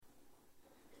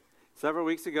Several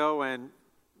weeks ago when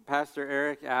Pastor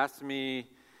Eric asked me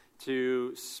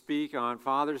to speak on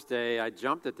Father's Day, I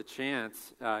jumped at the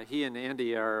chance. He and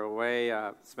Andy are away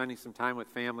spending some time with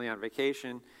family on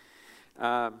vacation.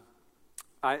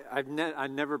 I've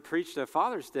never preached a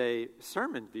Father's Day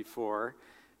sermon before,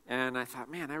 and I thought,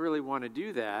 man, I really want to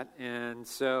do that. And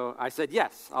so I said,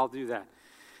 yes, I'll do that.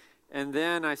 And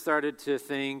then I started to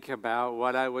think about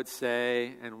what I would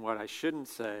say and what I shouldn't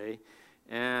say,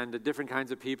 and the different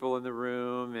kinds of people in the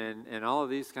room, and all of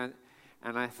these kinds.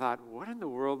 And I thought, what in the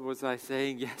world was I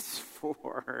saying yes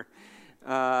for?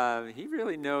 He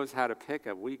really knows how to pick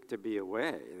a week to be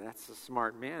away. That's a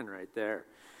smart man right there.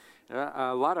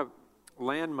 A lot of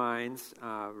landmines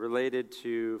related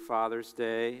to Father's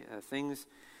Day, things,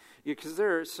 because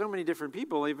there are so many different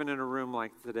people, even in a room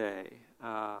like today.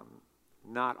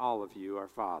 Not all of you are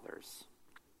fathers.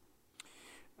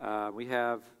 We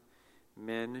have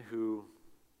men who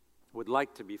would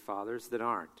like to be fathers that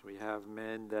aren't. We have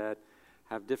men that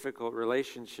have difficult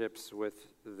relationships with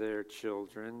their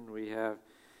children. We have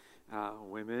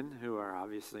women who are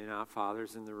obviously not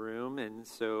fathers in the room. And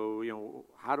so,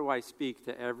 how do I speak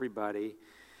to everybody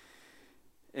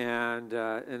and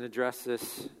address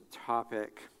this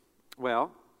topic?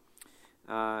 Well,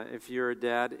 if you're a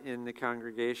dad in the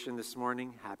congregation this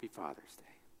morning, happy Father's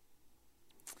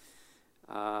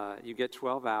Day. You get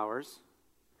 12 hours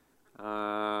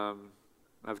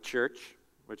of church,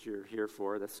 which you're here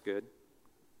for. That's good.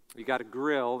 You got to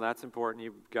grill. That's important.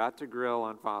 You've got to grill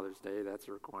on Father's Day. That's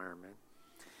a requirement.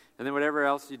 And then whatever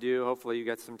else you do, hopefully you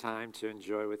got some time to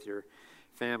enjoy with your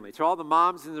family. To all the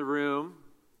moms in the room,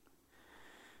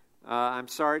 I'm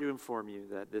sorry to inform you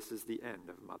that this is the end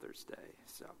of Mother's Day.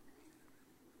 So,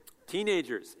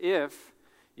 teenagers, if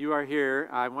you are here,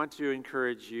 I want to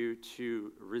encourage you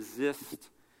to resist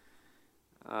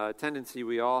a tendency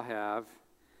we all have,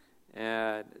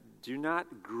 and do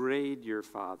not grade your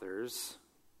fathers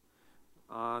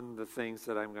on the things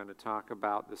that I'm going to talk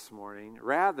about this morning.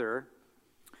 Rather,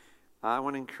 I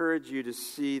want to encourage you to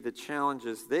see the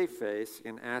challenges they face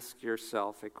and ask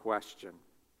yourself a question.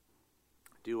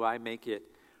 Do I make it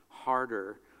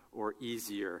harder or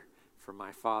easier for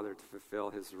my father to fulfill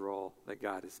his role that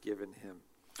God has given him?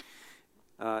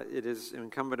 It is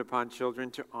incumbent upon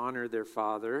children to honor their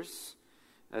fathers.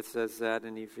 It says that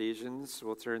in Ephesians.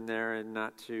 We'll turn there in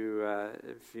not too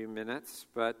a few minutes.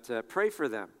 But pray for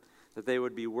them, that they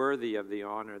would be worthy of the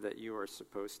honor that you are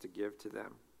supposed to give to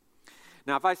them.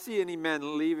 Now, if I see any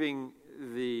men leaving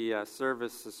the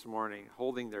service this morning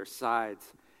holding their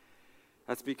sides,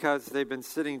 that's because they've been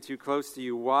sitting too close to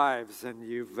you wives, and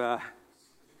you've...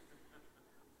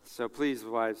 So please,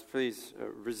 wives, please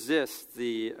resist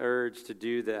the urge to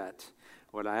do that.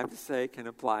 What I have to say can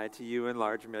apply to you in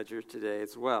large measure today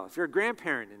as well. If you're a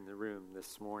grandparent in the room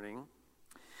this morning,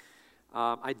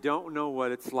 I don't know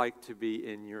what it's like to be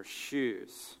in your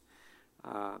shoes.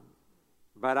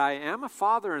 But I am a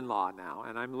father-in-law now,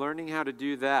 and I'm learning how to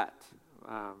do that.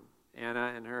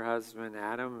 Anna and her husband,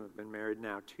 Adam, have been married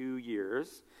now 2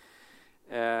 years.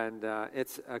 And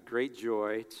it's a great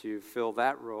joy to fill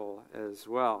that role as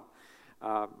well.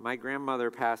 My grandmother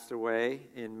passed away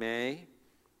in May,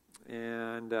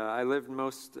 and I lived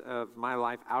most of my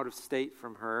life out of state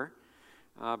from her.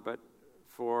 But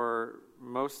for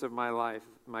most of my life,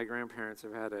 my grandparents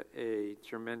have had a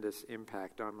tremendous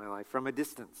impact on my life from a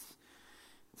distance.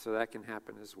 So that can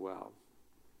happen as well.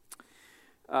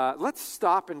 Let's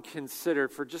stop and consider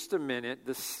for just a minute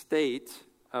the state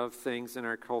of things in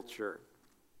our culture.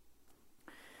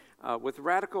 With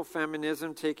radical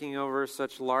feminism taking over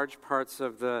such large parts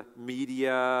of the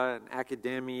media and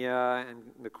academia and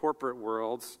the corporate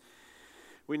worlds,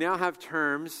 we now have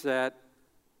terms that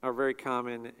are very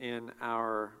common in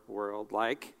our world,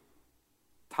 like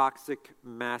toxic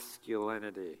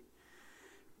masculinity,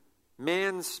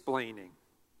 mansplaining,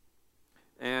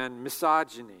 and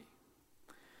misogyny.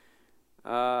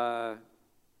 The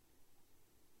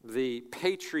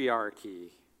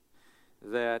patriarchy.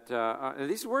 That and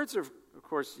these words are, of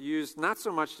course, used not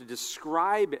so much to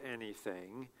describe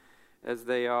anything as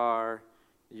they are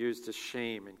used to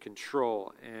shame and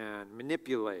control and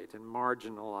manipulate and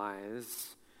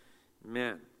marginalize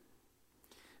men.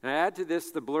 And I add to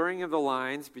this the blurring of the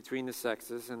lines between the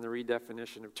sexes and the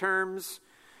redefinition of terms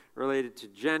related to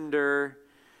gender,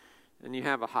 and you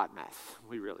have a hot mess.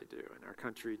 We really do in our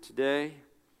country today.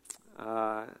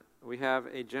 We have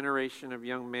a generation of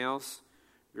young males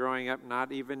growing up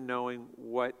not even knowing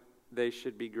what they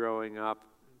should be growing up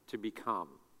to become.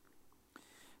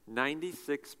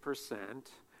 96%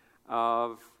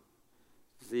 of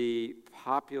the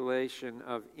population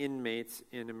of inmates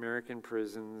in American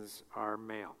prisons are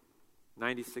male.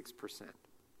 96%.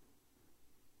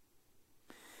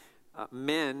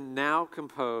 Men now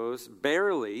compose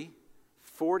barely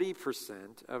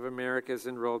 40% of America's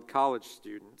enrolled college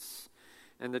students,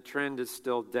 and the trend is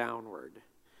still downward.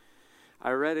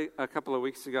 I read a couple of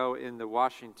weeks ago in the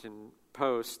Washington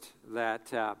Post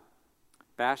that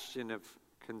bastion of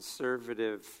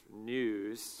conservative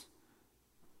news,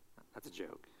 that's a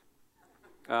joke.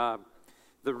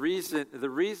 The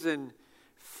reason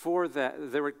for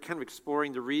that, they were kind of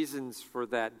exploring the reasons for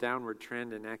that downward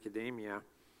trend in academia.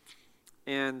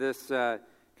 And this kind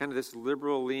of this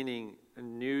liberal-leaning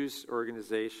news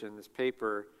organization, this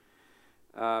paper,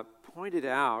 pointed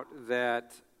out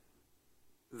that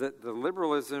the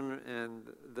liberalism and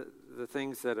the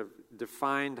things that have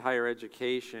defined higher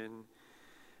education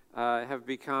have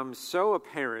become so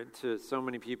apparent to so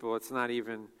many people, it's not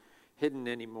even hidden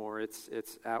anymore. It's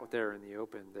out there in the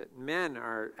open that men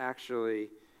are actually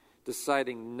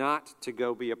deciding not to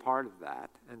go be a part of that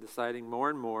and deciding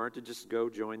more and more to just go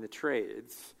join the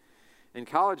trades. And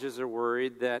colleges are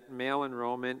worried that male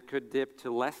enrollment could dip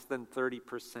to less than 30%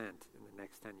 in the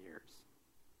next 10 years.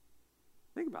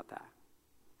 Think about that.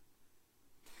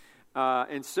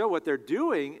 And so what they're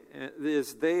doing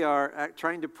is they are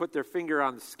trying to put their finger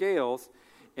on the scales,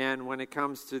 and when it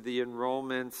comes to the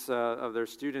enrollments of their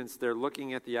students, they're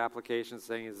looking at the application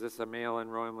saying, is this a male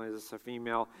enrollment, is this a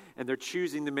female? And they're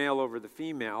choosing the male over the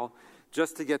female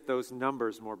just to get those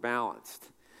numbers more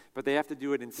balanced. But they have to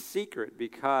do it in secret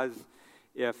because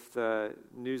if the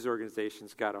news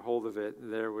organizations got a hold of it,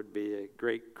 there would be a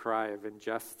great cry of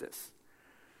injustice.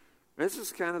 This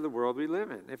is kind of the world we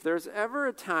live in. If there's ever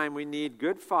a time we need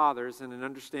good fathers and an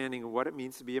understanding of what it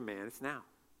means to be a man, it's now.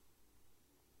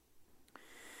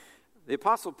 The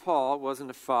Apostle Paul wasn't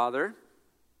a father.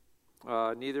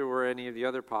 Neither were any of the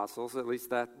other apostles, at least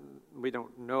that we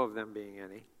don't know of them being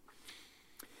any.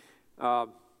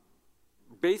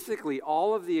 Basically,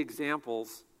 all of the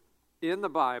examples in the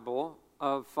Bible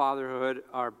of fatherhood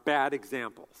are bad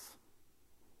examples.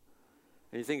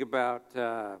 And you think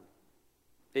about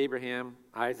Abraham,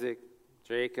 Isaac,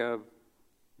 Jacob,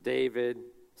 David,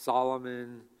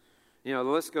 Solomon, the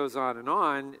list goes on and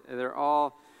on. They're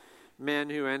all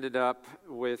men who ended up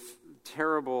with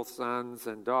terrible sons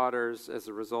and daughters as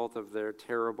a result of their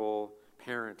terrible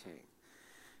parenting.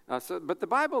 But the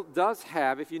Bible does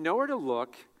have, if you know where to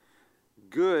look,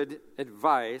 good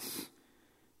advice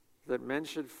that men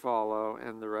should follow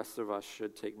and the rest of us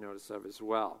should take notice of as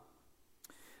well.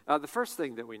 The first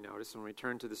thing that we notice when we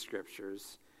turn to the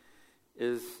Scriptures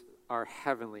is our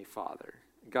Heavenly Father,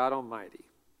 God Almighty.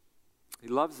 He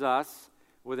loves us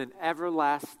with an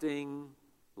everlasting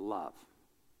love.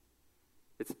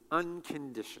 It's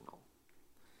unconditional.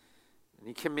 And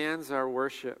He commands our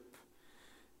worship.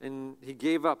 And He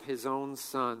gave up His own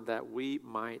Son that we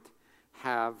might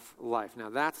have life. Now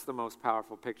that's the most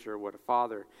powerful picture of what a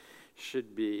father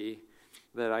should be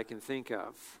that I can think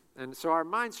of. And so our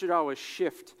minds should always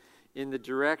shift in the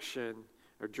direction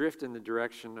or drift in the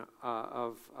direction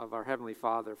of our Heavenly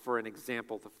Father for an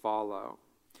example to follow.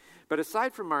 But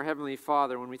aside from our Heavenly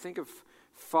Father, when we think of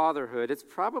fatherhood, it's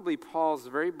probably Paul's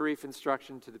very brief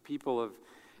instruction to the people of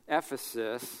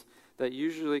Ephesus that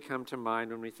usually come to mind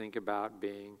when we think about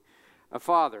being a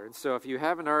father. And so if you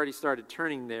haven't already started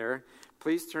turning there,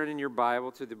 please turn in your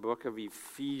Bible to the book of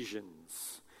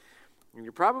Ephesians. And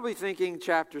you're probably thinking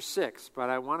chapter 6, but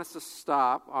I want us to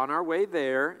stop on our way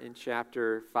there in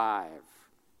chapter 5.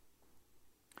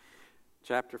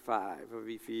 Chapter 5 of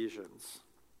Ephesians.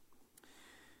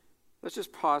 Let's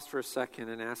just pause for a second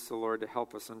and ask the Lord to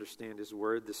help us understand His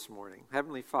Word this morning.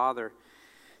 Heavenly Father,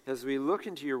 as we look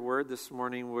into your Word this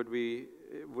morning, would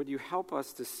you help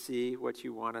us to see what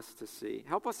you want us to see?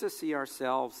 Help us to see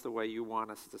ourselves the way you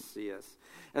want us to see us,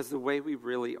 as the way we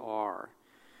really are.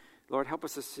 Lord, help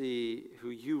us to see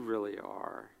who you really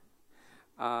are.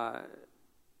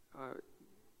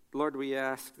 Lord, we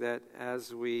ask that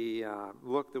as we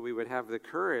look, that we would have the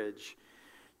courage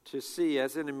to see,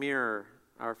 as in a mirror,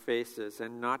 our faces,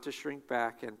 and not to shrink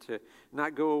back and to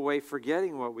not go away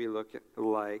forgetting what we look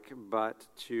like, but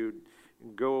to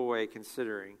go away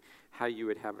considering how you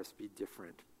would have us be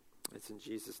different. It's in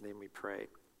Jesus' name we pray.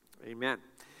 Amen.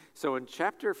 So in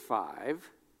chapter 5,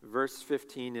 verse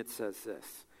 15, it says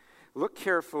this: "Look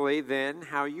carefully then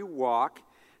how you walk,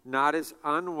 not as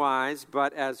unwise,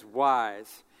 but as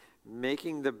wise,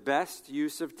 making the best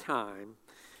use of time,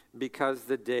 because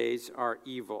the days are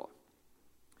evil."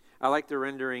 I like the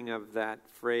rendering of that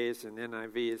phrase in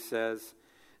NIV. It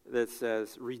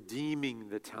says, redeeming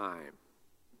the time.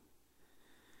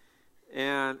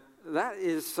 And that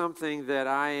is something that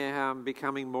I am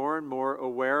becoming more and more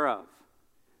aware of.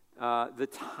 the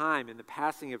time and the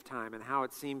passing of time and how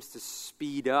it seems to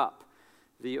speed up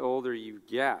the older you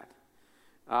get.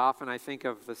 Often I think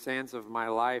of the sands of my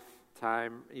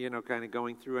lifetime, kind of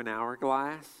going through an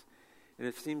hourglass, and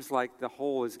it seems like the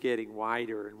hole is getting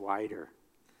wider and wider.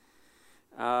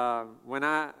 When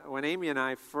Amy and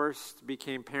I first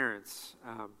became parents,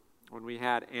 when we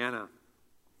had Anna,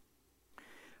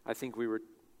 I think we were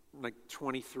like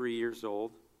 23 years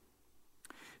old.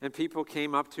 And people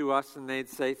came up to us and they'd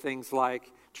say things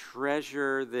like,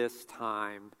 treasure this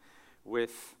time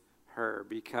with her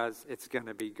because it's going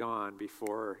to be gone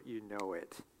before you know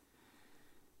it.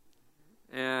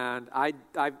 And I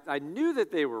knew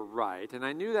that they were right, and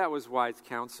I knew that was wise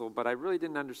counsel, but I really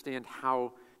didn't understand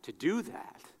how to do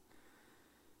that.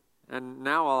 And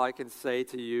now all I can say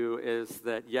to you is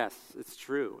that, yes, it's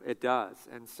true. It does.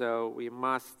 And so we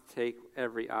must take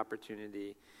every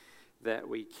opportunity that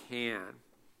we can.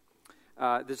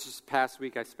 This past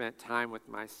week I spent time with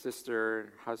my sister and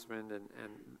her husband, and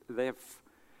they have,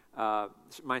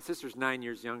 my sister's 9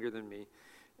 years younger than me.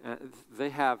 They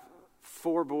have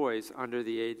 4 boys under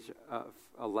the age of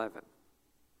 11.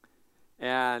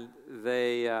 And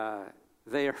they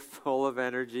are full of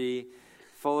energy,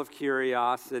 full of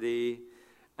curiosity,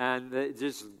 and they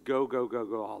just go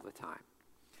all the time.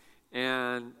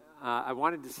 And I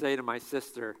wanted to say to my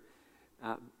sister,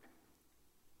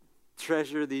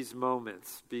 treasure these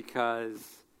moments because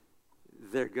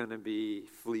they're going to be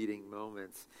fleeting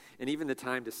moments. And even the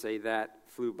time to say that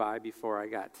flew by before I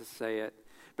got to say it.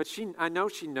 But I know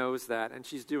she knows that, and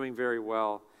she's doing very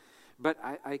well. But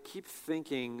I keep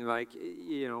thinking,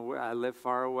 I live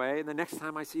far away, and the next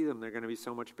time I see them, they're going to be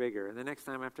so much bigger. And the next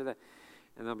time after that,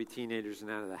 and they'll be teenagers and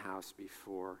out of the house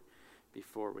before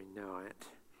we know it.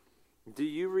 Do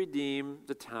you redeem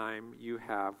the time you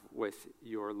have with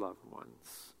your loved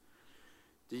ones?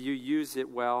 Do you use it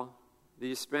well? Do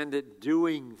you spend it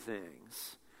doing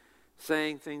things,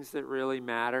 saying things that really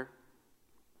matter?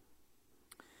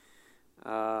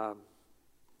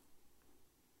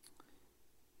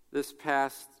 This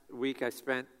past week I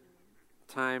spent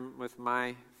time with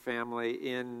my family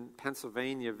in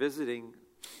Pennsylvania visiting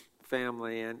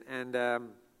family, and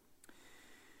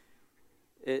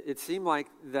it seemed like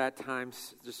that time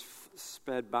just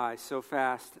sped by so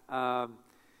fast.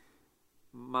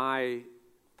 My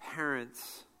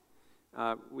parents,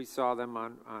 we saw them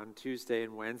on Tuesday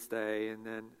and Wednesday, and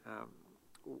then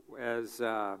as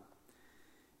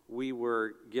we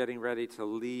were getting ready to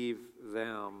leave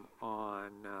them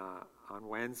on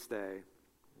Wednesday,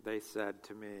 they said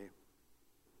to me,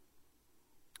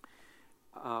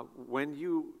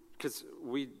 because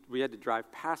we had to drive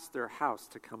past their house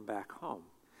to come back home,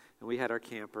 and we had our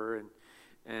camper,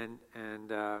 and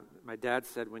my dad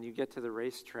said, when you get to the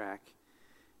racetrack,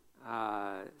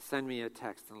 send me a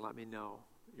text and let me know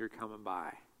you're coming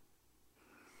by.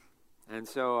 And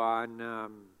so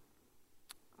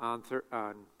on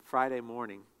Friday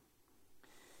morning,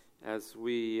 as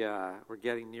we were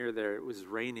getting near there, it was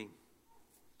raining.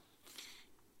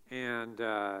 And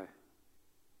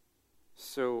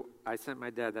so I sent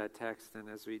my dad that text, and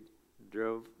as we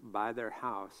drove by their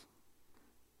house,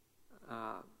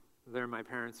 there my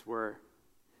parents were.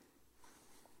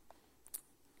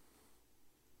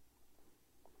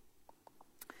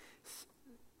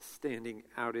 Standing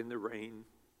out in the rain,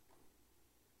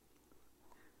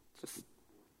 just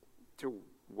to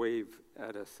wave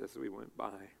at us as we went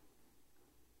by.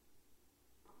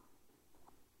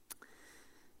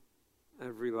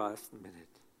 Every last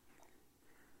minute.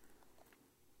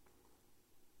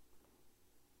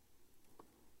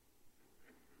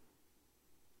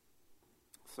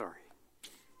 Sorry.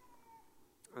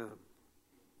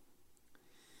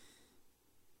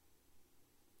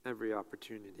 Every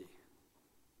opportunity.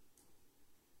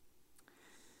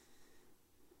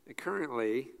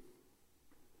 Currently,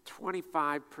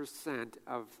 25%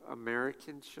 of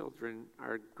American children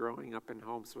are growing up in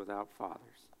homes without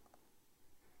fathers.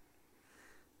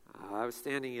 I was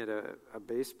standing at a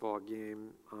baseball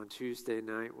game on Tuesday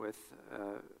night with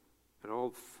an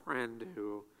old friend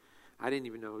who I didn't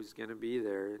even know was going to be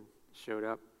there, and showed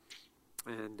up,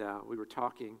 and we were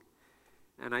talking,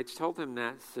 and I told him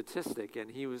that statistic, and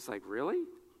he was like, really?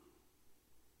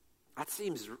 That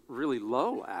seems really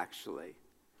low, actually.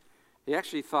 He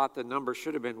actually thought the number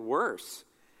should have been worse.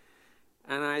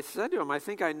 And I said to him, I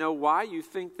think I know why you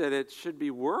think that it should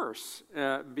be worse.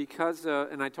 Because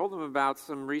I told him about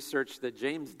some research that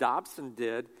James Dobson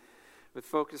did with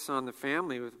Focus on the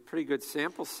Family, with a pretty good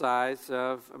sample size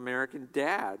of American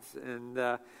dads. And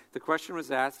the question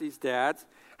was asked these dads,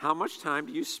 how much time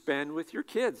do you spend with your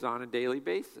kids on a daily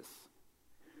basis?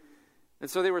 And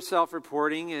so they were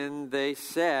self-reporting, and they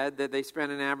said that they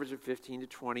spent an average of 15 to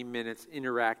 20 minutes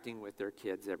interacting with their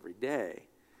kids every day.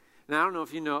 Now, I don't know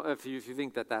if you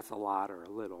think that that's a lot or a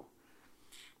little,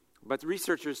 but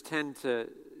researchers tend to,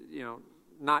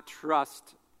 not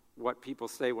trust what people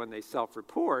say when they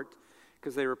self-report,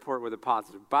 because they report with a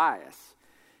positive bias.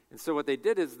 And so what they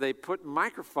did is they put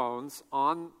microphones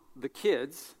on the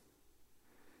kids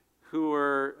who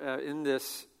were in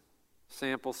this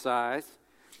sample size,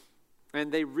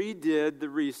 and they redid the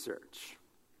research.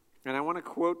 And I want to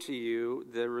quote to you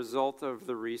the result of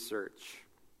the research.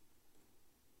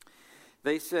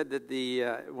 They said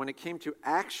that when it came to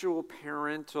actual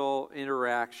parental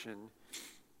interaction,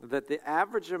 that the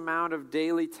average amount of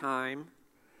daily time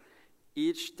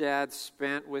each dad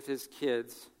spent with his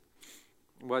kids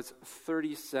was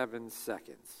 37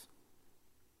 seconds.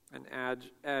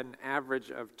 An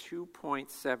average of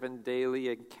 2.7 daily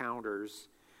encounters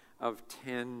of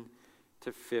 10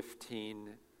 to 15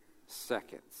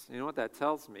 seconds. You know what that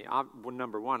tells me?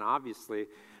 Number one, obviously,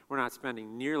 we're not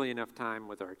spending nearly enough time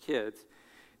with our kids.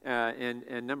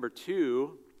 And number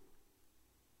two,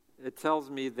 it tells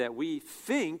me that we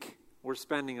think we're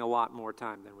spending a lot more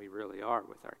time than we really are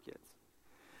with our kids.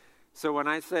 So when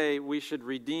I say we should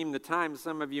redeem the time,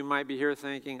 some of you might be here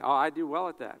thinking, I do well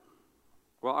at that.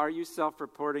 Well, are you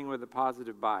self-reporting with a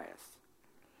positive bias?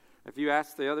 If you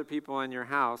ask the other people in your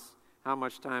house how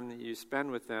much time that you spend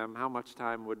with them, how much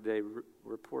time would they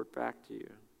report back to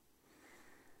you?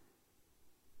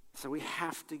 So we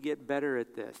have to get better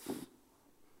at this.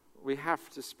 We have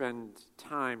to spend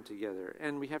time together,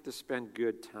 and we have to spend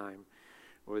good time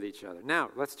with each other. Now,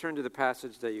 let's turn to the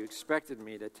passage that you expected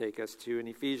me to take us to in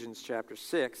Ephesians chapter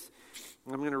 6.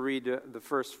 I'm going to read the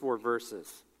first 4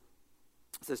 verses.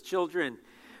 It says, "Children,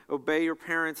 obey your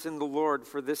parents in the Lord,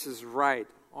 for this is right.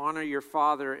 Honor your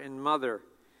father and mother.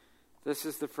 This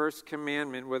is the first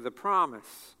commandment with a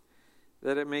promise,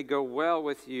 that it may go well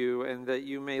with you and that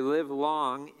you may live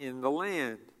long in the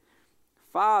land.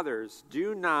 Fathers,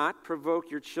 do not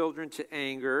provoke your children to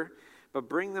anger, but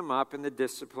bring them up in the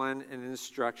discipline and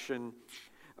instruction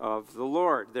of the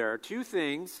Lord." There are 2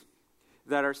 things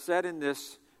that are said in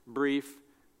this brief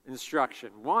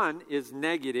instruction. One is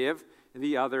negative, and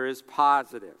the other is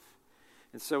positive.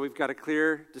 And so we've got a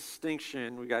clear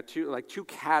distinction. We've got two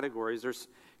categories. There's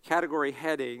category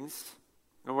headings.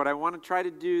 And what I want to try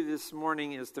to do this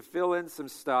morning is to fill in some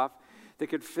stuff that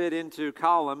could fit into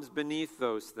columns beneath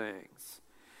those things.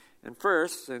 And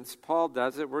first, since Paul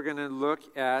does it, we're going to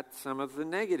look at some of the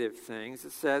negative things.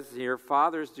 It says here,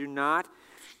 "Fathers, do not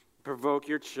provoke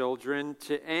your children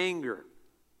to anger."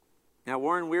 Now,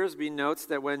 Warren Wiersbe notes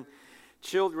that when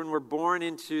children were born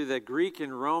into the Greek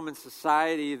and Roman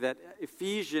society, that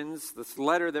Ephesians, this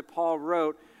letter that Paul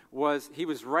wrote, he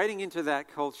was writing into that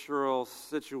cultural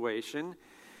situation.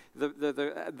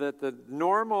 The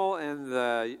normal and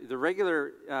the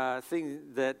regular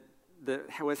thing that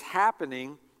was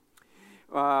happening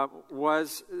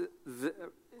was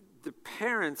the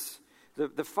parents,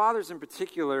 the fathers in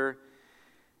particular,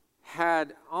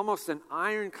 had almost an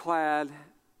ironclad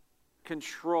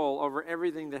control over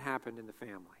everything that happened in the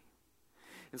family.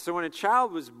 And so when a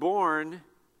child was born,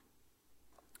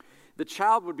 the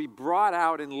child would be brought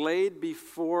out and laid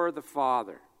before the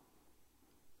father.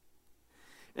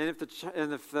 And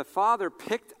if the father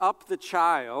picked up the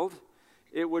child,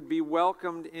 it would be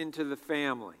welcomed into the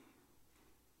family.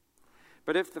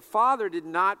 But if the father did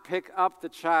not pick up the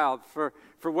child for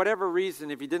whatever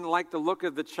reason, if he didn't like the look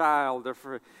of the child,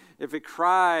 or if it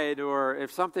cried, or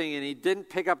if something, and he didn't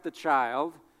pick up the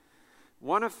child,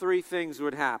 one of 3 things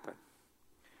would happen.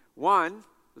 1,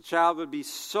 the child would be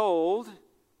sold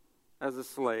as a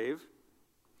slave.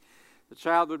 The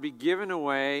child would be given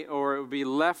away, or it would be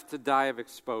left to die of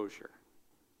exposure.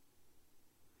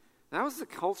 That was the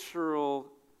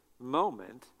cultural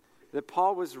moment that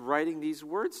Paul was writing these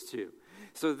words to.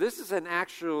 So this is an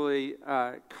actually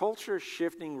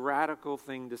culture-shifting, radical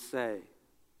thing to say.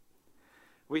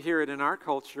 We hear it in our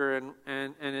culture,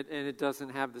 and it doesn't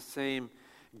have the same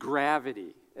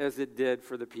gravity as it did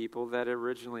for the people that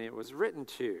originally it was written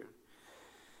to.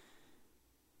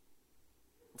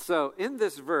 So in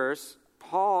this verse,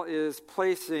 Paul is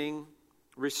placing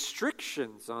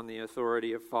restrictions on the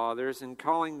authority of fathers and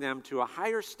calling them to a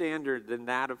higher standard than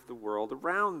that of the world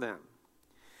around them.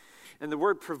 And the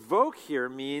word provoke here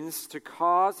means to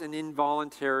cause an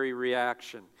involuntary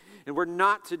reaction. And we're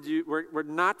not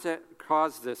to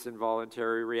cause this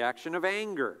involuntary reaction of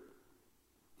anger.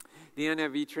 The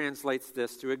NIV translates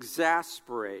this to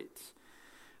exasperate,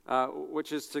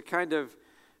 which is to kind of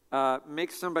make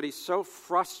somebody so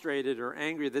frustrated or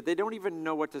angry that they don't even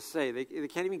know what to say. They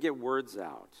can't even get words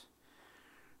out.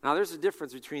 Now, there's a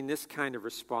difference between this kind of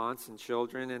response in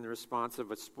children and the response of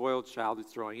a spoiled child who's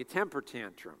throwing a temper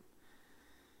tantrum.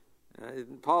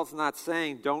 Paul's not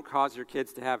saying don't cause your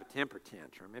kids to have a temper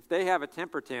tantrum. If they have a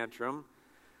temper tantrum,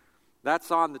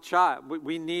 that's on the child.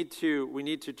 We need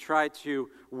to try to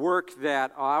work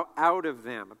that out of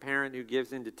them. A parent who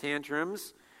gives into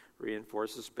tantrums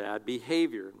reinforces bad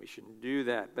behavior, and we shouldn't do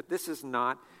that. But this is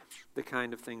not the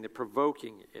kind of thing that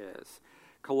provoking is.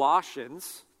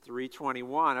 Colossians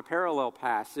 3:21, a parallel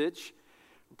passage,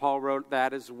 Paul wrote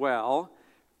that as well,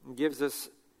 and gives us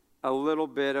a little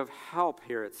bit of help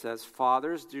here. It says,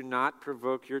 "Fathers, do not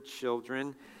provoke your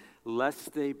children,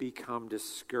 lest they become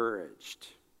discouraged."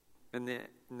 And the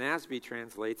NASB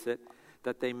translates it,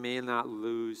 that they may not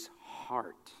lose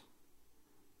heart.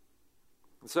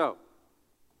 And so,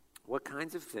 what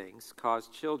kinds of things cause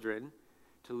children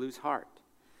to lose heart?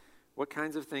 What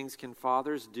kinds of things can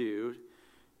fathers do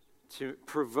to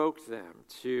provoke them,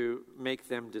 to make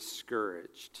them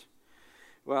discouraged?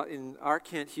 Well, in R.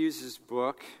 Kent Hughes'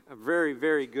 book, a very,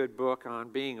 very good book on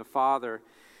being a father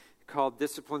called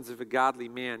Disciplines of a Godly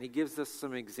Man, he gives us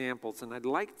some examples, and I'd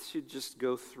like to just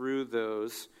go through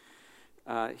those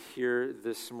here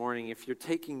this morning. If you're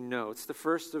taking notes, the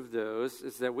first of those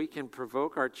is that we can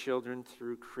provoke our children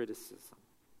through criticism.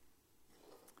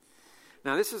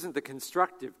 Now, this isn't the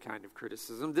constructive kind of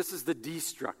criticism. This is the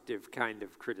destructive kind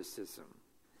of criticism.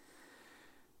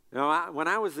 Now, when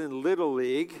I was in Little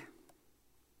League,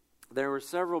 there were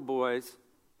several boys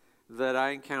that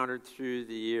I encountered through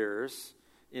the years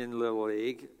in Little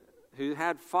League who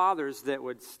had fathers that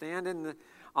would stand in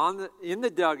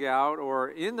the dugout or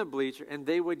in the bleacher, and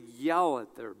they would yell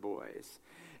at their boys,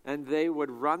 and they would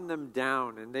run them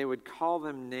down, and they would call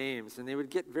them names, and they would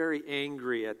get very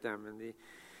angry at them,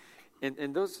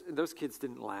 and those kids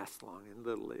didn't last long in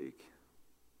Little League.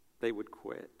 They would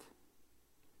quit.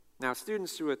 Now,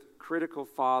 students with critical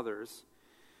fathers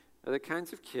are the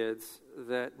kinds of kids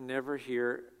that never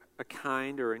hear a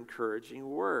kind or encouraging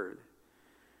word.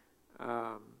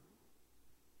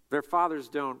 Their fathers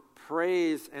don't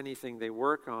praise anything they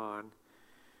work on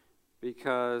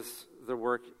because the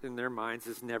work in their minds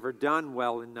is never done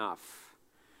well enough.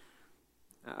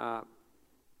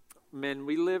 Men,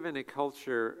 we live in a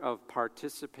culture of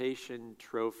participation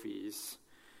trophies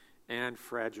and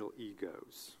fragile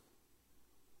egos.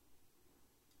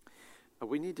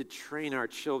 We need to train our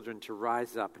children to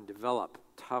rise up and develop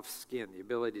tough skin, the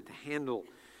ability to handle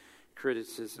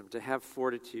criticism, to have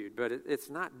fortitude, but it's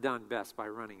not done best by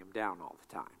running them down all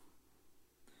the time.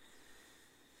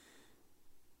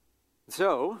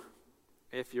 So,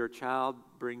 if your child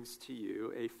brings to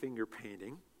you a finger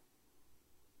painting,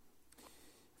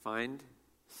 find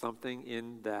something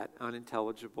in that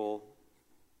unintelligible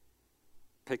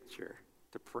picture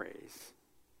to praise.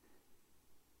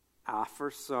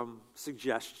 Offer some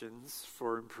suggestions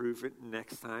for improvement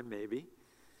next time, maybe.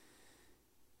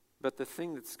 But the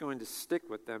thing that's going to stick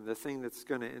with them, the thing that's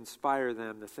going to inspire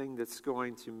them, the thing that's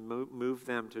going to move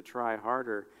them to try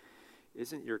harder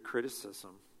isn't your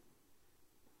criticism.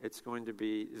 It's going to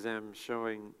be them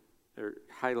showing or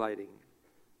highlighting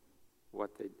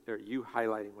you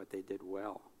highlighting what they did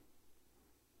well.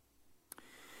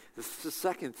 The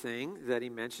second thing that he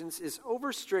mentions is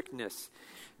over-strictness.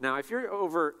 Now, if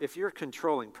you're a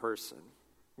controlling person,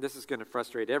 this is going to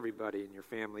frustrate everybody in your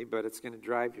family, but it's going to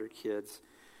drive your kids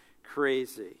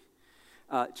crazy.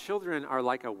 Children are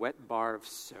like a wet bar of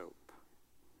soap.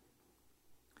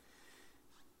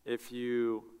 If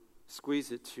you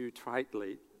squeeze it too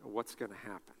tightly, what's going to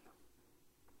happen?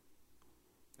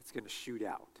 It's going to shoot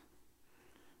out.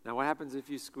 Now, what happens if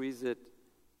you squeeze it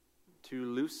too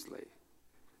loosely?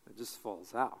 It just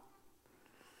falls out.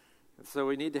 And so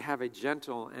we need to have a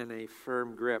gentle and a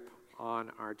firm grip on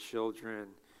our children.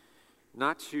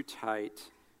 Not too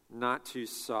tight, not too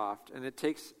soft. And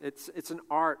it's an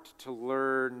art to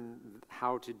learn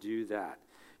how to do that.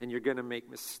 And you're going to make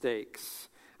mistakes.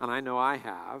 And I know I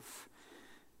have.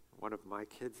 One of my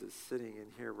kids is sitting in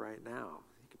here right now.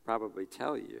 He could probably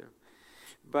tell you.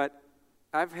 But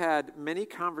I've had many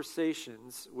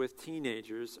conversations with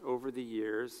teenagers over the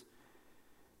years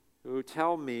who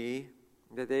tell me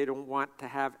that they don't want to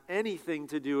have anything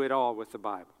to do at all with the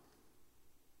Bible.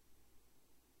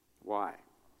 Why?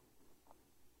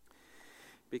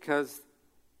 Because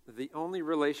the only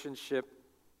relationship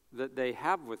that they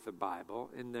have with the Bible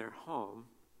in their home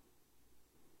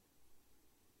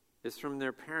is from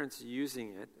their parents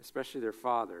using it, especially their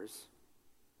fathers,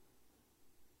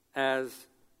 as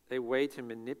a way to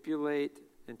manipulate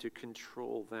and to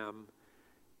control them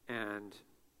and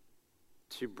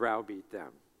to browbeat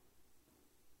them.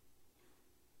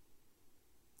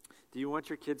 Do you want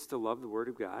your kids to love the Word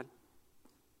of God?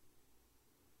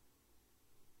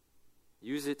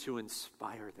 Use it to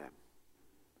inspire them,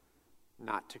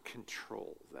 not to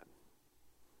control them.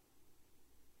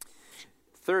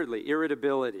 Thirdly,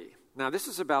 irritability. Now, this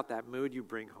is about that mood you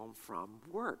bring home from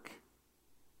work.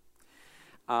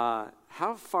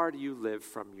 How far do you live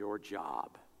from your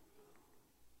job?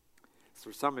 So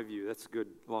for some of you, that's a good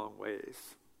long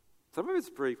ways. Some of it's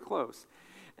pretty close.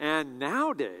 And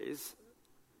nowadays,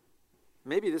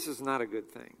 maybe this is not a good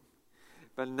thing,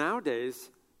 but nowadays,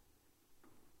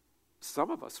 some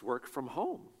of us work from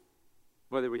home.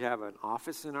 Whether we have an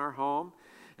office in our home,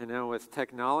 and now with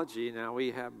technology, now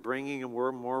we have bringing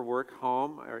more work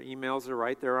home. Our emails are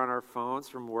right there on our phones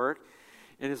from work,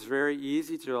 and it's very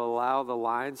easy to allow the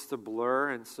lines to blur.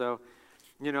 And so,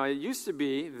 it used to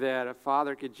be that a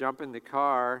father could jump in the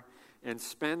car and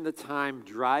spend the time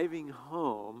driving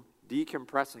home,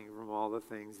 decompressing from all the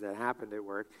things that happened at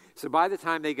work. So by the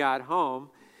time they got home,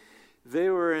 they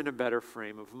were in a better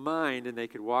frame of mind, and they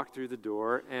could walk through the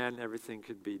door, and everything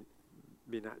could be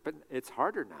nice. But it's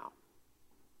harder now.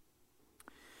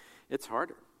 It's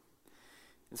harder.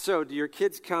 And so, do your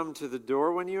kids come to the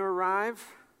door when you arrive?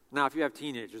 Now, if you have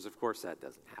teenagers, of course that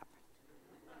doesn't happen.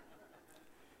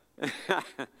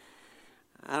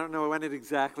 I don't know when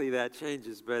exactly that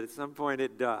changes, but at some point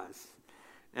it does.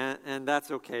 And that's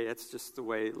okay. It's just the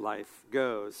way life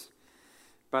goes.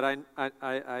 But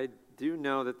I do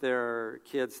know that there are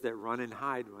kids that run and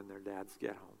hide when their dads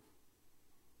get home.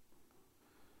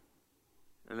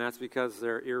 And that's because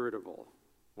they're irritable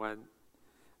when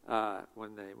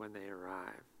they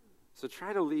arrive. So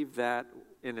try to leave that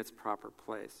in its proper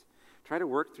place. Try to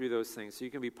work through those things so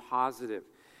you can be positive.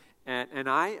 And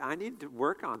I need to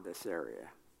work on this area.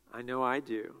 I know I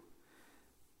do.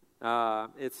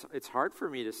 It's hard for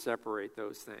me to separate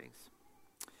those things.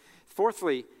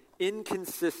 Fourthly,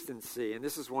 inconsistency, and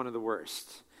this is one of the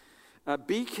worst.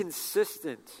 Be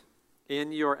consistent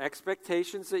in your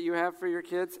expectations that you have for your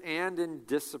kids and in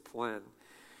discipline.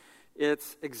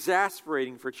 It's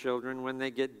exasperating for children when they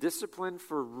get disciplined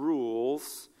for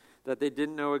rules that they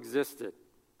didn't know existed.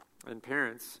 And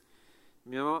parents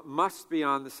must be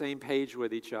on the same page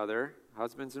with each other,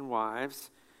 husbands and wives,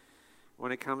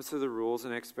 when it comes to the rules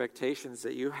and expectations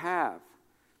that you have.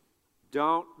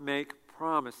 Don't make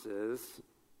promises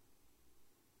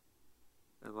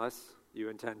unless you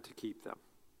intend to keep them.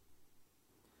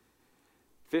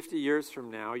 50 years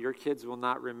from now, your kids will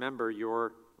not remember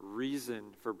your reason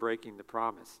for breaking the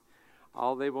promise.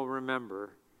 All they will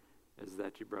remember is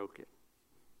that you broke it.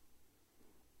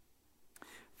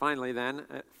 Finally, then,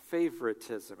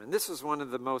 favoritism. And this is one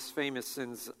of the most famous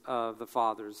sins of the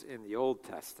fathers in the Old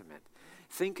Testament.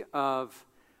 Think of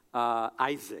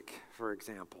Isaac, for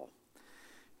example.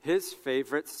 His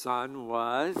favorite son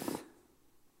was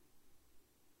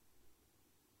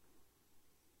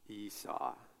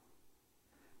Esau.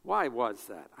 Why was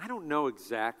that? I don't know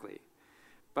exactly.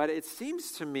 But it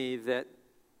seems to me that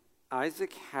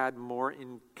Isaac had more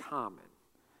in common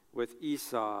with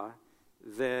Esau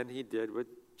than he did with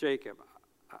Jacob.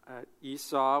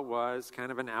 Esau was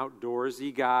kind of an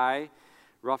outdoorsy guy,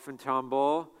 rough and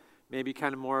tumble, maybe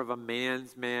kind of more of a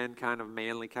man's man, kind of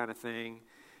manly kind of thing.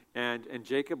 And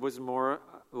Jacob was more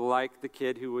like the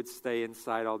kid who would stay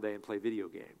inside all day and play video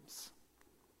games.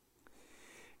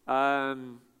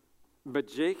 But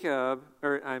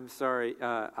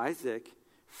Isaac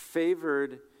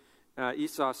favored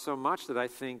Esau so much that I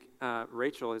think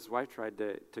Rachel, his wife, tried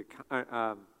to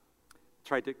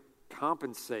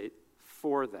compensate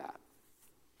for that.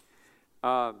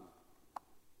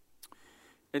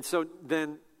 And so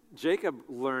then Jacob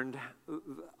learned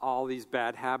all these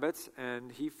bad habits,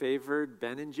 and he favored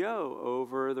Ben and Joe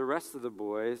over the rest of the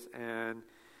boys, and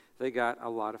they got a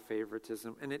lot of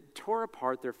favoritism, and it tore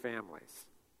apart their families,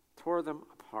 tore them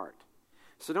apart.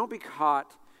 So don't be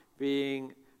caught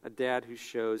being a dad who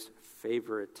shows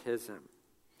favoritism.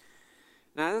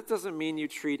 Now, that doesn't mean you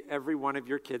treat every one of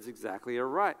your kids exactly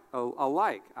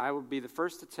alike. I will be the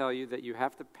first to tell you that you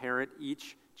have to parent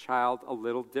each child a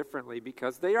little differently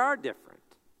because they are different.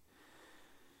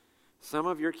 Some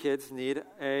of your kids need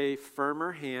a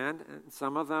firmer hand, and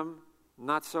some of them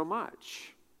not so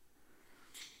much.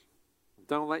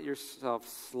 Don't let yourself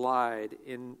slide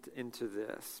into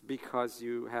this because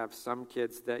you have some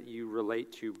kids that you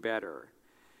relate to better.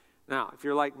 Now, if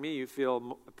you're like me, you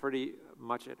feel pretty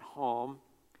much at home,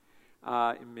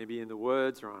 maybe in the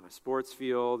woods or on a sports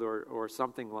field or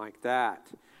something like that.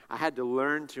 I had to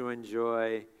learn to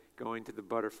enjoy going to the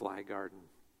butterfly garden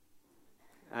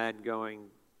and going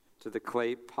to the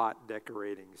clay pot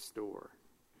decorating store.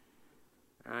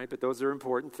 All right, but those are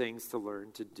important things to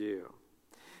learn to do.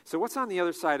 So what's on the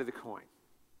other side of the coin?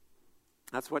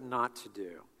 That's what not to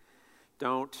do.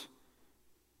 Don't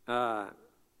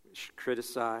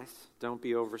criticize. Don't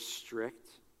be over strict.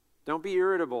 Don't be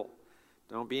irritable.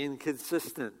 Don't be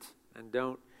inconsistent. And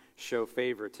don't show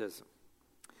favoritism.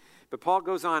 But Paul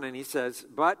goes on and he says,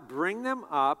 but bring them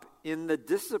up in the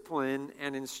discipline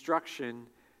and instruction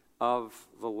of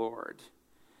the Lord.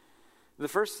 The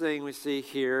first thing we see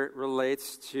here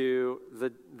relates to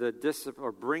the discipline,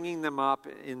 or bringing them up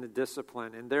in the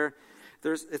discipline. And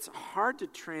it's hard to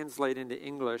translate into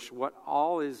English what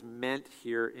all is meant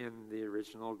here in the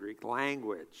original Greek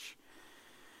language.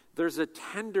 There's a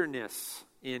tenderness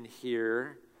in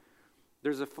here.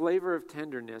 There's a flavor of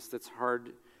tenderness that's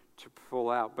hard to pull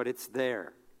out, but it's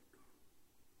there.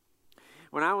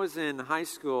 When I was in high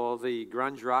school, the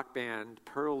grunge rock band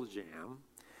Pearl Jam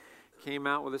came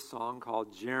out with a song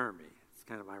called Jeremy. It's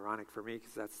kind of ironic for me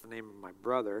because that's the name of my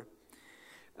brother.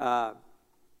 And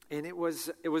it was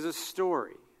a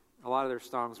story. A lot of their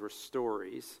songs were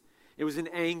stories. It was an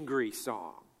angry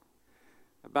song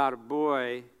about a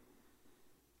boy,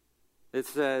 it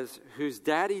says, whose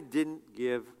daddy didn't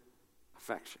give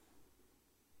affection.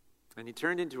 And he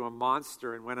turned into a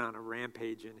monster and went on a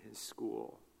rampage in his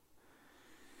school.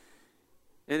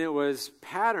 And it was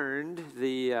patterned,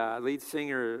 the lead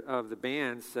singer of the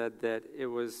band said that it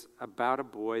was about a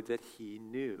boy that he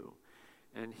knew.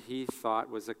 And he thought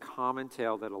was a common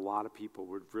tale that a lot of people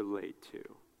would relate to.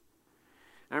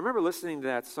 And I remember listening to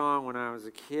that song when I was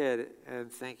a kid and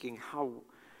thinking how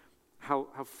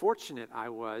fortunate I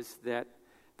was that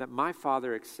my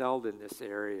father excelled in this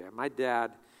area. My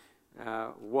dad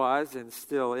was and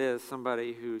still is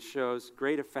somebody who shows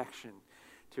great affection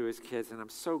to his kids, and I'm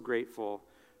so grateful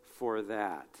for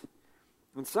that.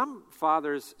 And some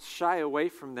fathers shy away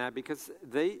from that because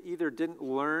they either didn't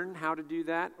learn how to do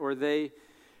that or they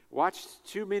watched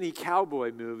too many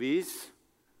cowboy movies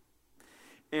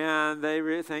and they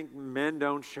really think men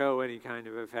don't show any kind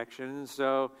of affection,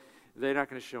 so they're not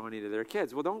going to show any to their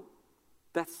kids. Well,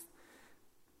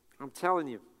 I'm telling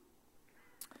you,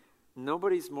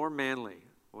 nobody's more manly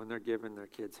when they're giving their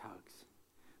kids hugs,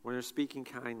 when they're speaking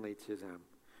kindly to them,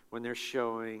 when they're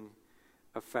showing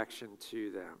affection to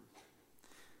them.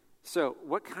 So,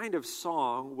 what kind of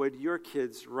song would your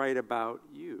kids write about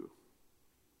you?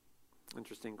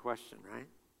 Interesting question, right?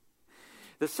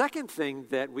 The second thing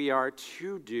that we are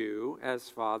to do as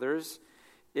fathers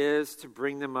is to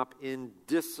bring them up in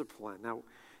discipline. Now,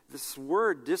 this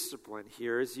word discipline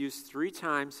here is used 3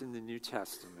 times in the New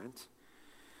Testament.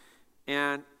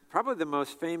 And probably the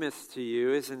most famous to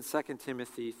you is in 2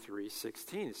 Timothy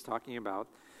 3:16. It's talking about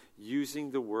using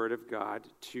the Word of God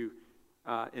to,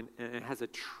 and it has a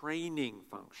training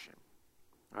function,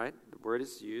 right? The word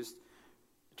is used,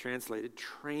 translated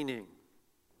training.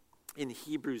 In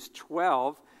Hebrews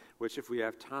 12, which if we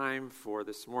have time for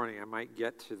this morning, I might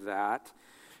get to that,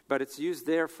 but it's used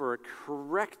there for a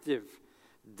corrective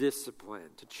discipline,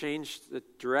 to change the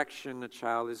direction a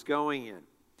child is going in.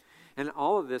 And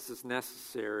all of this is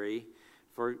necessary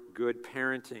for good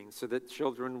parenting so that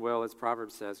children will, as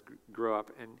Proverbs says, grow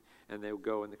up and they will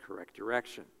go in the correct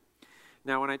direction.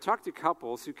 Now, when I talk to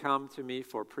couples who come to me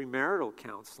for premarital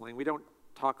counseling, we don't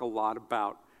talk a lot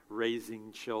about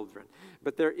raising children.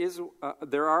 But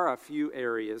there are a few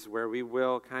areas where we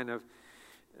will kind of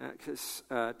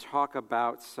talk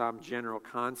about some general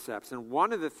concepts. And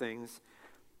one of the things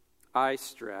I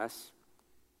stress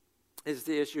is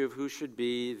the issue of who should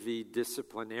be the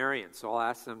disciplinarian. So I'll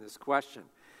ask them this question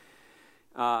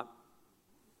to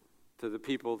the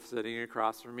people sitting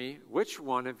across from me. Which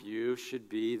one of you should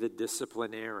be the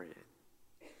disciplinarian?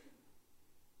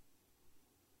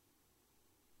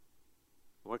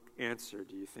 What answer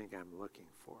do you think I'm looking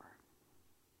for?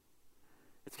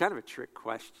 It's kind of a trick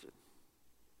question,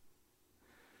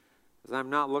 because I'm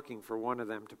not looking for one of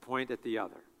them to point at the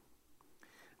other.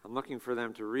 I'm looking for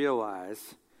them to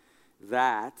realize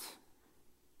that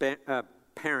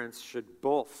parents should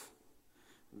both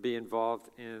be involved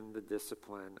in the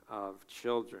discipline of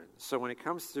children. So when it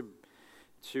comes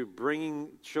to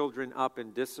bringing children up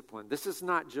in discipline, this is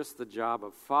not just the job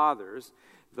of fathers,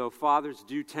 though fathers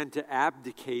do tend to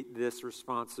abdicate this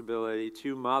responsibility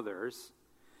to mothers,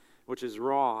 which is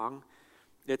wrong.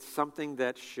 It's something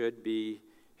that should be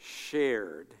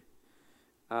shared.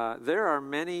 There are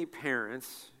many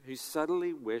parents who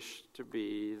subtly wish to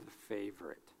be the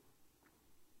favorite.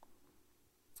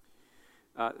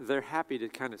 They're happy to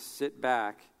kind of sit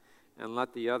back and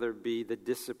let the other be the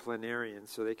disciplinarian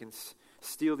so they can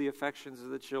steal the affections of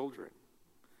the children.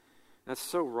 That's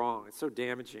so wrong. It's so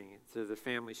damaging to the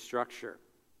family structure.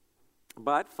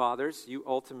 But fathers, you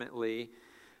ultimately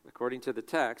according to the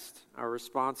text, are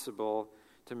responsible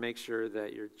to make sure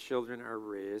that your children are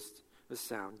raised with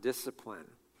sound discipline.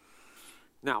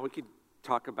 Now, we could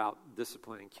talk about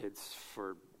disciplining kids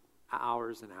for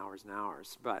hours and hours and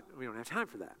hours, but we don't have time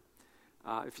for that.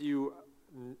 If you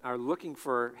are looking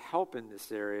for help in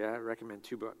this area, I recommend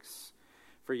 2 books.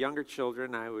 For younger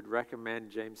children, I would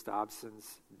recommend James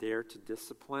Dobson's Dare to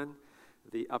Discipline,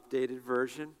 the updated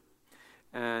version.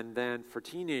 And then for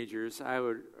teenagers, I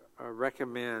would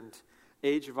recommend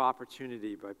Age of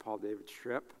Opportunity by Paul David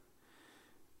Tripp.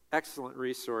 Excellent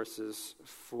resources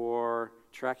for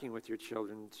tracking with your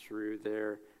children through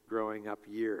their growing up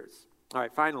years. All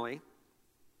right, finally,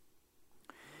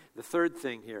 the third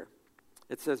thing here.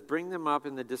 It says, bring them up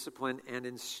in the discipline and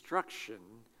instruction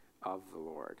of the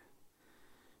Lord.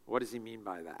 What does he mean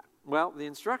by that? Well, the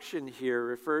instruction here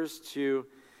refers to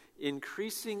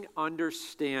increasing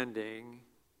understanding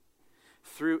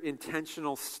through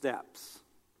intentional steps.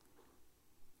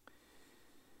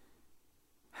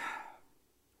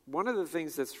 One of the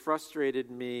things that's frustrated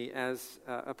me as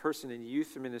a person in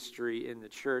youth ministry in the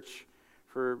church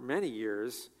for many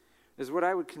years is what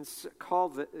I would call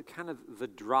the kind of the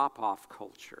drop-off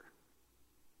culture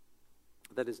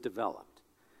that is developed.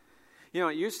 You know,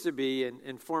 it used to be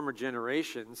in former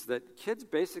generations that kids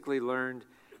basically learned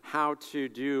how to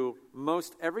do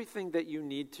most everything that you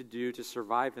need to do to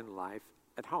survive in life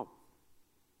at home.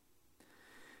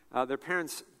 Their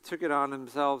parents took it on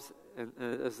themselves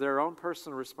as their own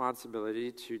personal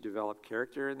responsibility to develop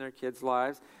character in their kids'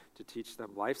 lives, to teach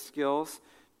them life skills,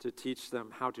 to teach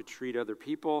them how to treat other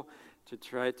people, to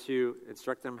try to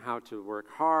instruct them how to work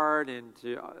hard, and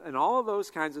all of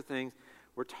those kinds of things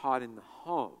were taught in the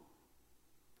home.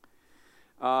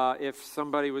 If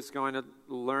somebody was going to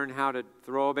learn how to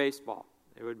throw a baseball,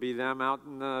 it would be them out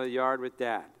in the yard with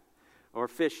dad, or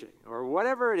fishing, or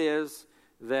whatever it is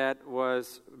that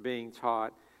was being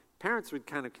taught. Parents would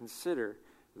kind of consider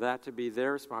that to be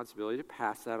their responsibility to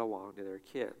pass that along to their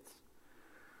kids.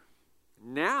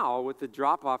 Now, with the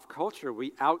drop-off culture, we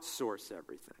outsource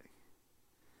everything.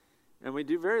 And we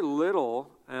do very little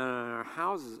in our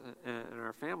houses and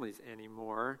our families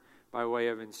anymore by way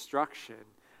of instruction.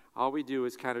 All we do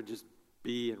is kind of just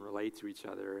be and relate to each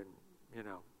other and,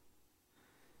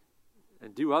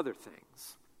 and do other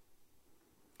things.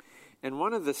 And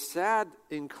one of the sad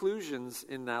inclusions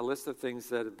in that list of things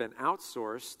that have been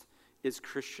outsourced is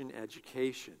Christian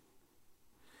education.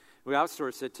 We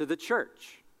outsource it to the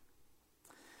church.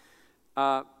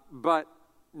 But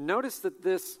notice that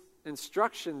this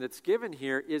instruction that's given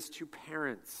here is to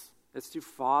parents. It's to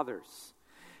fathers.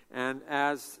 And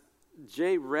as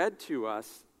Jay read to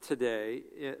us today,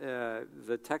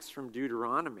 the text from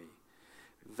Deuteronomy,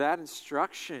 that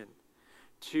instruction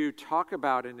to talk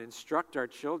about and instruct our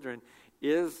children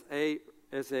is a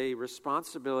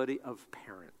responsibility of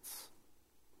parents.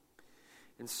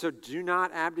 And so do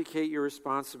not abdicate your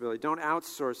responsibility. Don't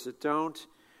outsource it. Don't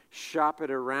shop it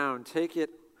around. Take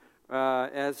it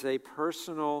as a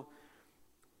personal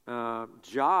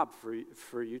job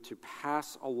for you to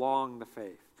pass along the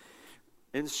faith.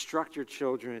 Instruct your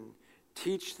children.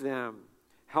 Teach them.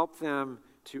 Help them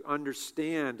to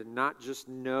understand and not just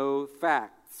know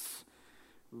facts,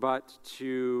 but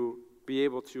to be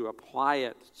able to apply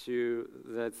it to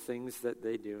the things that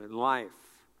they do in life.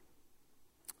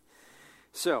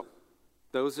 So,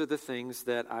 those are the things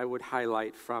that I would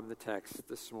highlight from the text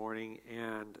this morning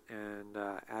and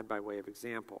add by way of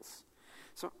examples.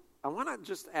 So, I want to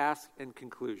just ask in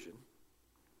conclusion,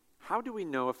 how do we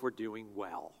know if we're doing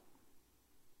well?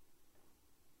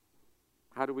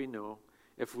 How do we know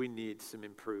if we need some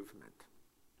improvement?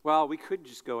 Well, we could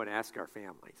just go and ask our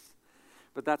families.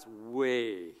 But that's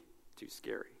way too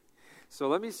scary. So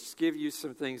let me just give you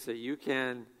some things that you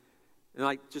can,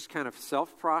 just kind of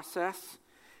self-process.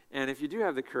 And if you do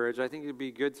have the courage, I think it would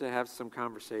be good to have some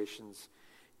conversations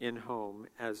in home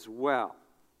as well.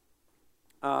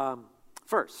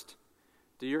 First,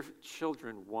 do your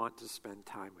children want to spend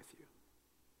time with you?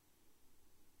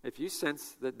 If you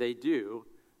sense that they do,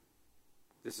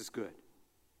 this is good.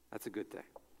 That's a good thing.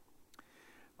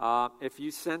 If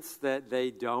you sense that they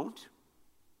don't,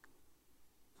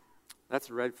 that's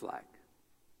a red flag.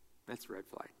 That's a red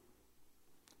flag.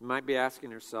 You might be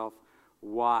asking yourself,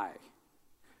 why?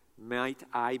 Might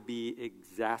I be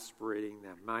exasperating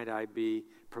them? Might I be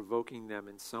provoking them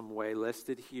in some way?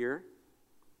 Listed here.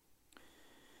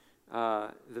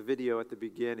 The video at the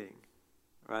beginning,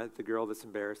 right? The girl that's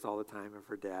embarrassed all the time of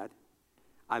her dad.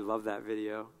 I love that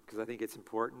video because I think it's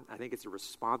important. I think it's a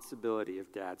responsibility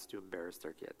of dads to embarrass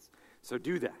their kids. So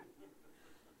do that.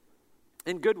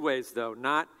 In good ways, though,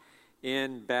 not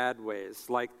in bad ways,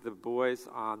 like the boys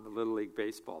on the Little League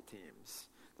baseball teams.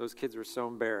 Those kids were so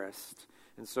embarrassed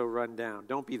and so run down.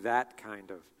 Don't be that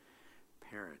kind of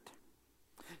parent.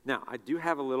 Now, I do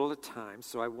have a little time,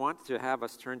 so I want to have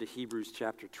us turn to Hebrews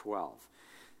chapter 12.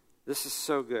 This is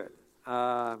so good.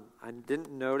 I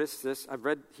didn't notice this. I've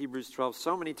read Hebrews 12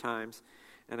 so many times,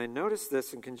 and I noticed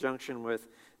this in conjunction with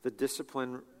the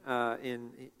discipline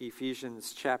in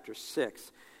Ephesians chapter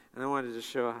 6. And I wanted to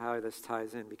show how this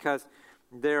ties in, because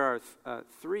there are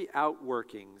three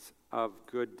outworkings of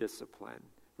good discipline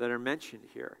that are mentioned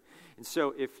here. And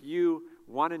so if you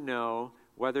want to know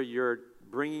whether you're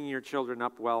bringing your children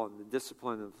up well in the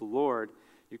discipline of the Lord,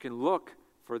 you can look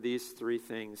for these three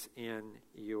things in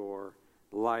your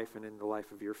life and in the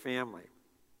life of your family.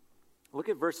 Look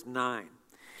at verse 9.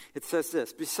 It says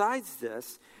this: "Besides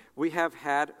this, we have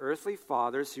had earthly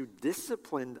fathers who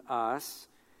disciplined us."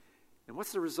 And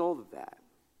what's the result of that?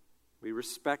 We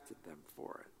respected them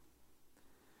for it.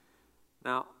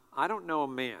 Now, I don't know a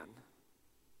man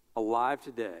alive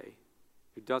today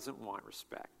who doesn't want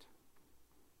respect.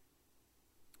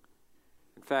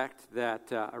 In fact, that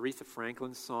Aretha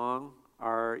Franklin song,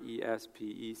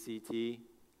 R-E-S-P-E-C-T,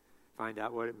 find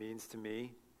out what it means to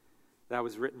me, that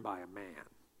was written by a man.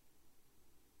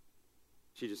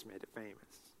 She just made it famous.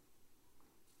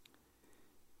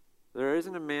 There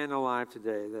isn't a man alive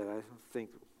today that I think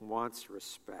wants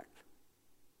respect.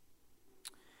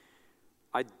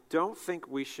 I don't think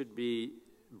we should be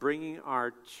bringing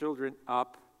our children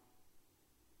up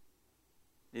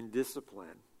in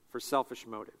discipline for selfish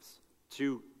motives,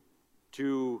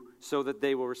 so that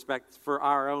they will respect for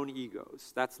our own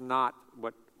egos. That's not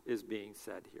what is being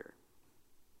said here.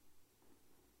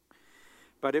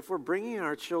 But if we're bringing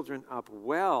our children up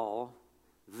well,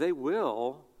 they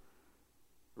will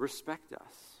respect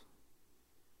us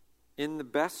in the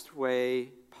best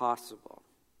way possible.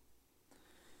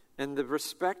 And the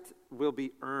respect will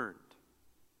be earned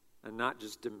and not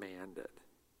just demanded.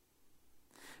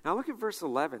 Now look at verse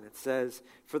 11. It says,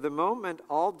 "For the moment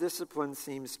all discipline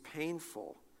seems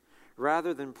painful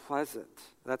rather than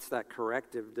pleasant." That's that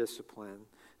corrective discipline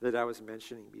that I was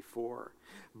mentioning before.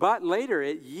 "But later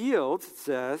it yields," it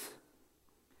says,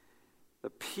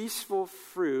 "the peaceful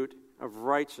fruit of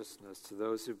righteousness to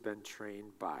those who've been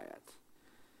trained by it."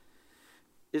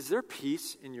 Is there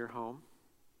peace in your home?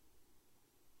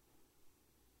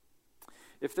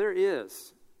 If there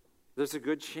is, there's a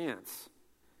good chance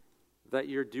that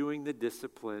you're doing the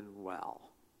discipline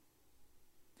well.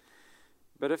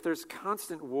 But if there's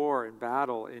constant war and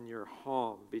battle in your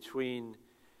home between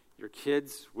your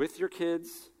kids, with your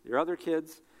kids, your other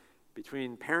kids,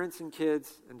 between parents and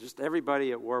kids, and just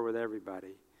everybody at war with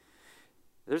everybody,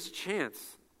 there's a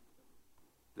chance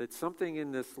that something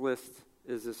in this list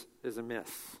is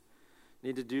amiss.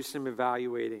 Need to do some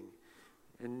evaluating,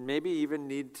 and maybe even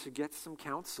need to get some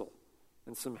counsel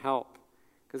and some help.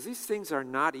 Because these things are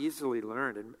not easily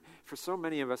learned. And for so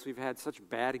many of us, we've had such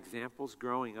bad examples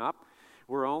growing up.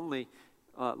 We're only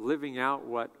living out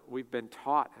what we've been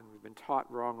taught, and we've been taught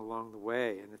wrong along the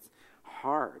way, and it's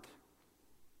hard.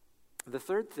 The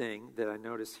third thing that I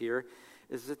notice here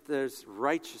is that there's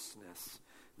righteousness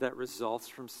that results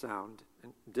from sound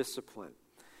discipline.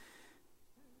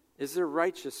 Is there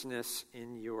righteousness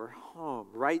in your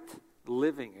home? Right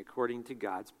living according to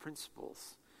God's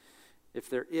principles? If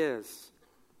there is,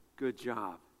 good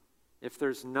job. If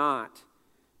there's not,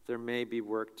 there may be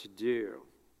work to do.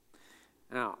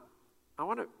 Now, I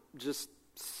want to just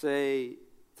say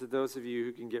to those of you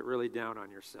who can get really down on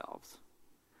yourselves,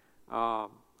 I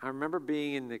remember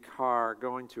being in the car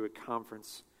going to a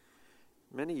conference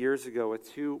many years ago with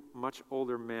two much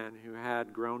older men who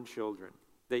had grown children.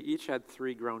 They each had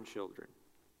 3 grown children.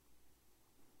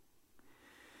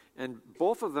 And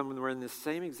both of them were in the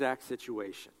same exact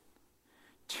situation.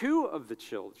 2 of the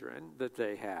children that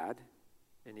they had,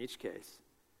 in each case,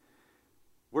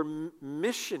 were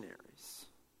missionaries.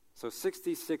 So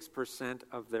 66%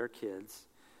 of their kids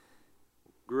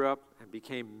grew up and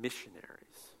became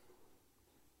missionaries.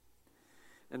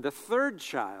 And the third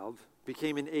child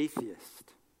became an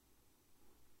atheist.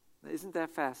 Now, isn't that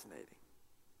fascinating?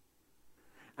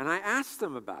 And I asked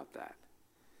them about that.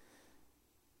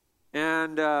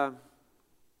 And I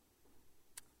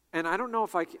don't know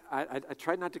if I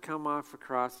tried not to come off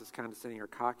across as condescending or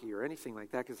cocky or anything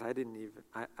like that, because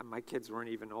my kids weren't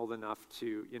even old enough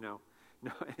to,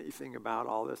 know anything about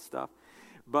all this stuff.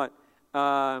 But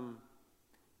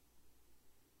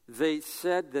they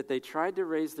said that they tried to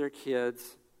raise their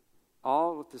kids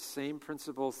all with the same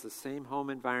principles, the same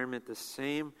home environment, the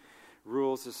same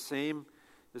rules, the same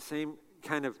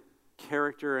kind of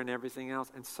character and everything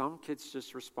else. And some kids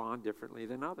just respond differently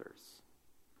than others.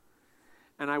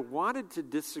 And I wanted to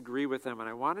disagree with them, and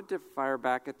I wanted to fire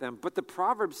back at them. But the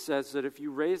proverb says that if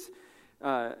you raise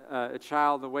a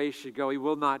child the way he should go, he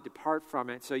will not depart from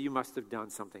it, so you must have done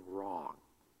something wrong.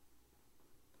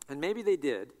 And maybe they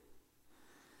did.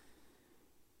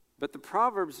 But the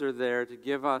Proverbs are there to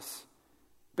give us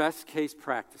best case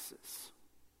practices.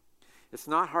 It's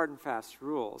not hard and fast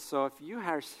rules. So if you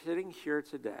are sitting here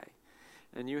today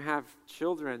and you have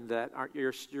children that are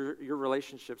your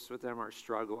relationships with them are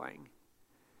struggling,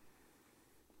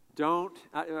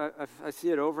 I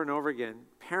see it over and over again.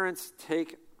 Parents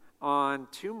take on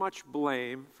too much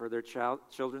blame for their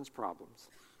children's problems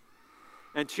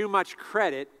and too much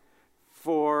credit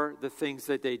for the things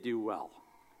that they do well.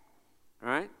 All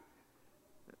right?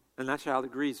 And that child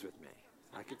agrees with me.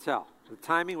 I could tell. The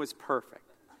timing was perfect.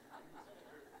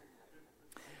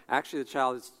 Actually, the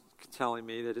child is telling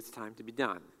me that it's time to be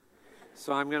done.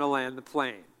 So I'm going to land the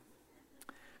plane.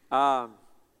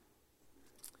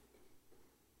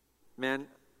 Men,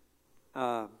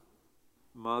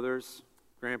 mothers,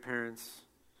 grandparents,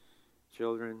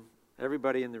 children,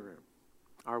 everybody in the room,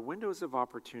 our windows of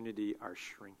opportunity are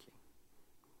shrinking.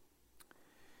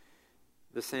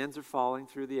 The sands are falling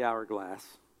through the hourglass.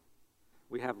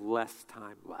 We have less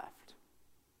time left.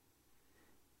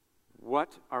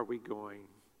 What are we going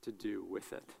to do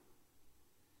with it?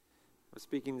 I was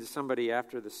speaking to somebody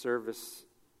after the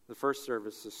first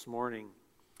service this morning,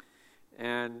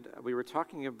 and we were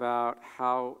talking about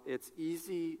how it's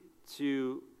easy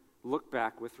to look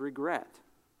back with regret.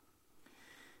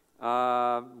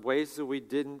 Ways that we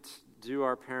didn't do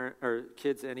our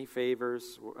kids any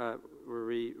favors, where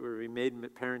we made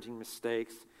parenting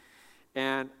mistakes.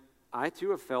 And I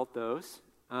too have felt those.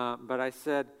 But I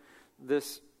said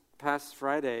this past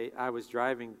Friday, I was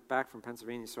driving back from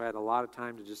Pennsylvania, so I had a lot of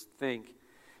time to just think.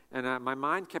 And my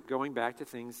mind kept going back to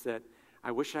things that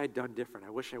I wish I had done different. I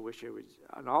wish I would.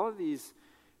 And all of these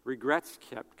regrets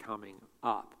kept coming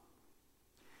up.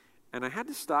 And I had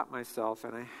to stop myself,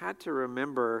 and I had to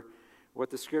remember what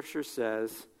the Scripture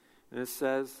says. And it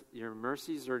says, your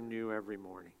mercies are new every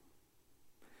morning.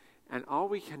 And all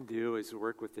we can do is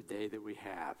work with the day that we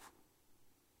have.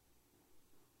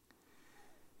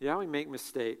 Yeah, we make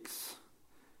mistakes,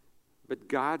 but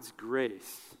God's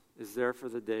grace is there for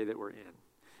the day that we're in.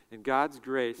 And God's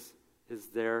grace is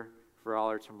there for all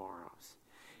our tomorrows.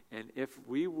 And if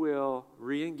we will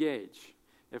re-engage,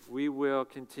 if we will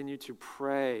continue to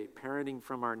pray, parenting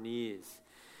from our knees,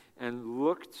 and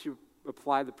look to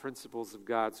apply the principles of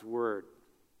God's Word,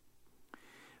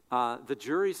 the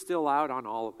jury's still out on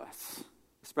all of us,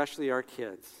 especially our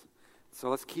kids. So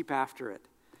let's keep after it,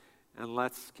 and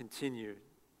let's continue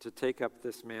to take up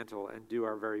this mantle and do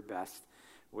our very best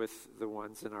with the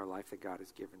ones in our life that God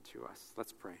has given to us.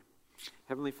 Let's pray.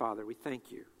 Heavenly Father, we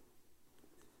thank you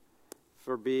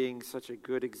for being such a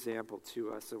good example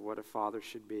to us of what a father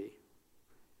should be.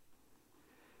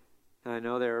 And I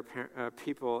know there are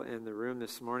people in the room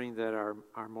this morning that are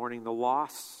mourning the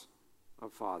loss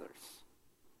of fathers.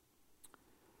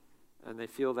 And they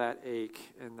feel that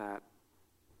ache and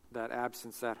that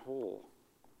absence, that hole.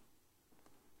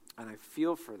 And I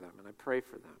feel for them, and I pray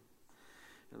for them.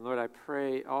 And Lord, I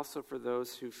pray also for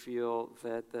those who feel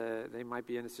that they might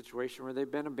be in a situation where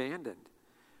they've been abandoned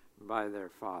by their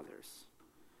fathers.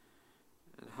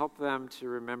 And help them to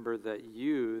remember that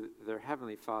you, their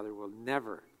Heavenly Father, will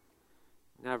never,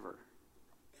 never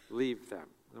leave them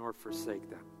nor forsake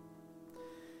them.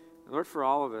 And Lord, for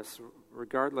all of us,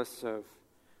 regardless of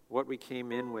what we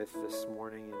came in with this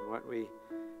morning and what we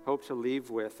hope to leave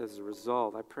with as a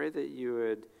result, I pray that you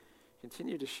would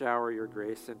continue to shower your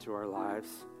grace into our lives.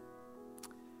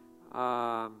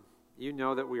 You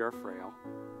know that we are frail.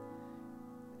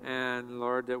 And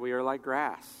Lord, that we are like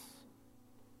grass.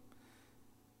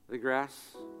 The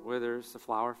grass withers, the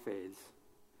flower fades.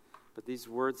 But these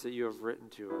words that you have written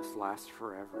to us last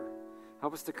forever.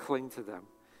 Help us to cling to them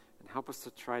and help us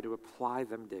to try to apply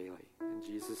them daily. In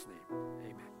Jesus' name, amen.